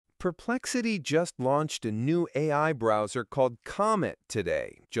Perplexity just launched a new AI browser called Comet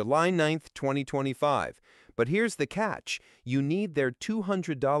today, July 9th, 2025. But here's the catch. You need their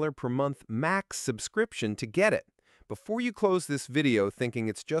 $200 per month max subscription to get it. Before you close this video thinking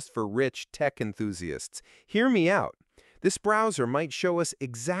it's just for rich tech enthusiasts, hear me out. This browser might show us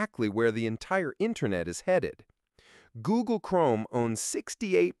exactly where the entire internet is headed. Google Chrome owns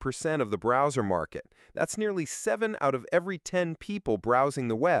 68% of the browser market. That's nearly 7 out of every 10 people browsing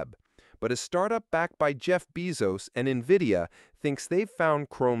the web. But a startup backed by Jeff Bezos and Nvidia thinks they've found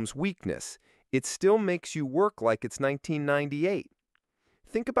Chrome's weakness. It still makes you work like it's 1998.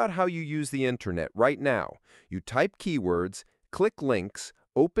 Think about how you use the internet right now. You type keywords, click links,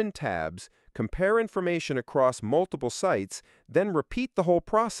 open tabs, compare information across multiple sites, then repeat the whole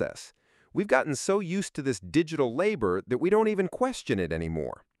process. We've gotten so used to this digital labor that we don't even question it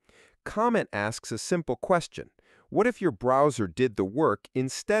anymore. Comet asks a simple question. What if your browser did the work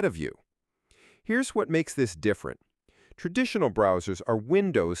instead of you? Here's what makes this different. Traditional browsers are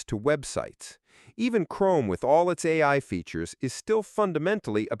windows to websites. Even Chrome, with all its AI features, is still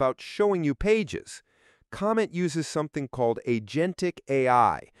fundamentally about showing you pages. Comet uses something called agentic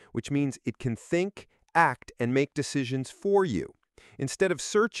AI, which means it can think, act, and make decisions for you. Instead of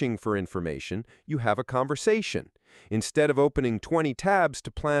searching for information, you have a conversation. Instead of opening 20 tabs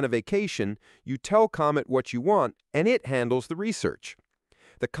to plan a vacation, you tell Comet what you want, and it handles the research.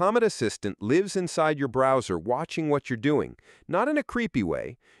 The Comet Assistant lives inside your browser watching what you're doing, not in a creepy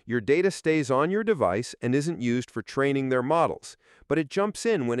way. Your data stays on your device and isn't used for training their models, but it jumps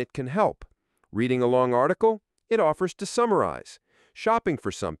in when it can help. Reading a long article? It offers to summarize. Shopping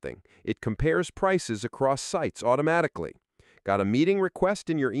for something? It compares prices across sites automatically. Got a meeting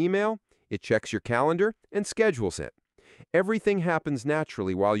request in your email? It checks your calendar and schedules it. Everything happens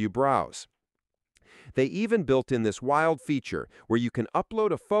naturally while you browse. They even built in this wild feature where you can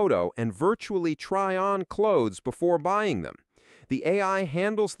upload a photo and virtually try on clothes before buying them. The AI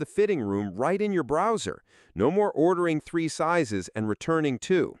handles the fitting room right in your browser. No more ordering 3 sizes and returning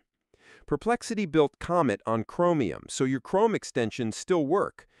 2. Perplexity built Comet on Chromium, so your Chrome extensions still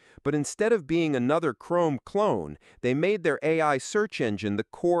work. But instead of being another Chrome clone, they made their AI search engine the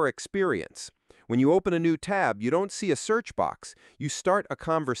core experience. When you open a new tab, you don't see a search box. You start a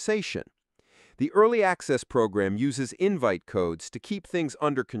conversation. The Early Access program uses invite codes to keep things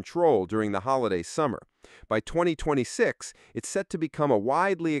under control during the holiday summer. By 2026, it's set to become a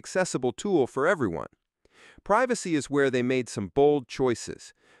widely accessible tool for everyone. Privacy is where they made some bold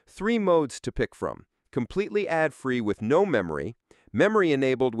choices. 3 modes to pick from: completely ad-free with no memory,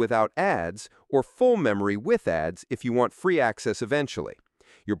 memory-enabled without ads, or full memory with ads if you want free access eventually.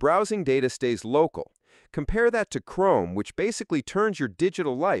 Your browsing data stays local. Compare that to Chrome, which basically turns your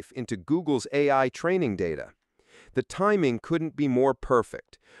digital life into Google's AI training data. The timing couldn't be more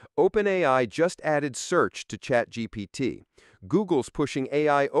perfect. OpenAI just added search to ChatGPT. Google's pushing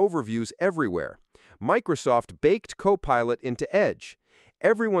AI overviews everywhere. Microsoft baked Copilot into Edge.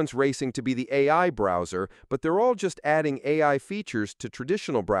 Everyone's racing to be the AI browser, but they're all just adding AI features to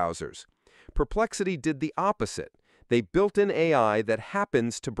traditional browsers. Perplexity did the opposite. They built in AI that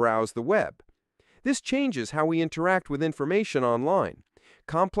happens to browse the web. This changes how we interact with information online.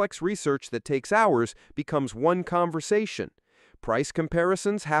 Complex research that takes hours becomes one conversation. Price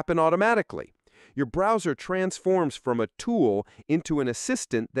comparisons happen automatically. Your browser transforms from a tool into an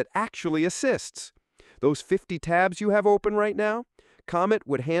assistant that actually assists. Those 50 tabs you have open right now? Comet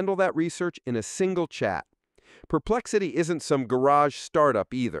would handle that research in a single chat. Perplexity isn't some garage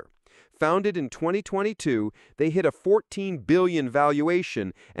startup either. Founded in 2022, they hit a $14 billion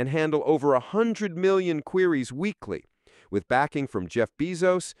valuation and handle over 100 million queries weekly. With backing from Jeff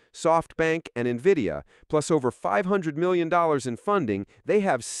Bezos, SoftBank, and Nvidia, plus over $500 million in funding, they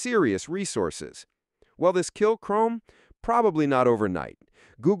have serious resources. Will this kill Chrome? Probably not overnight.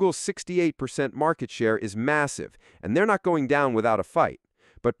 Google's 68% market share is massive, and they're not going down without a fight.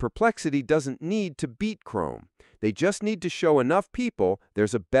 But Perplexity doesn't need to beat Chrome. They just need to show enough people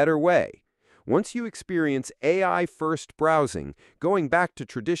there's a better way. Once you experience AI-first browsing, going back to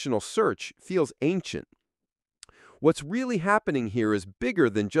traditional search feels ancient. What's really happening here is bigger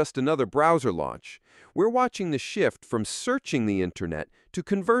than just another browser launch. We're watching the shift from searching the internet to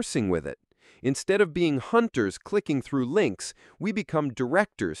conversing with it. Instead of being hunters clicking through links, we become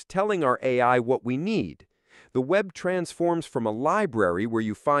directors telling our AI what we need. The web transforms from a library where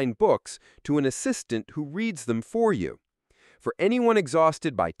you find books to an assistant who reads them for you. For anyone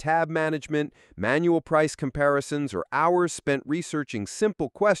exhausted by tab management, manual price comparisons, or hours spent researching simple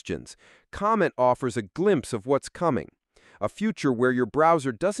questions, Comet offers a glimpse of what's coming. A future where your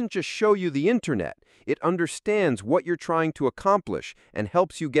browser doesn't just show you the internet, It understands what you're trying to accomplish and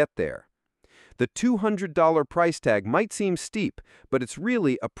helps you get there. The $200 price tag might seem steep, but it's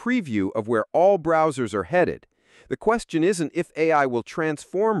really a preview of where all browsers are headed. The question isn't if AI will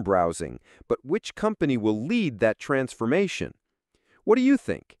transform browsing, but which company will lead that transformation. What do you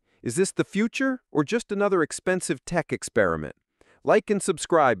think? Is this the future or just another expensive tech experiment? Like and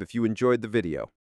subscribe if you enjoyed the video.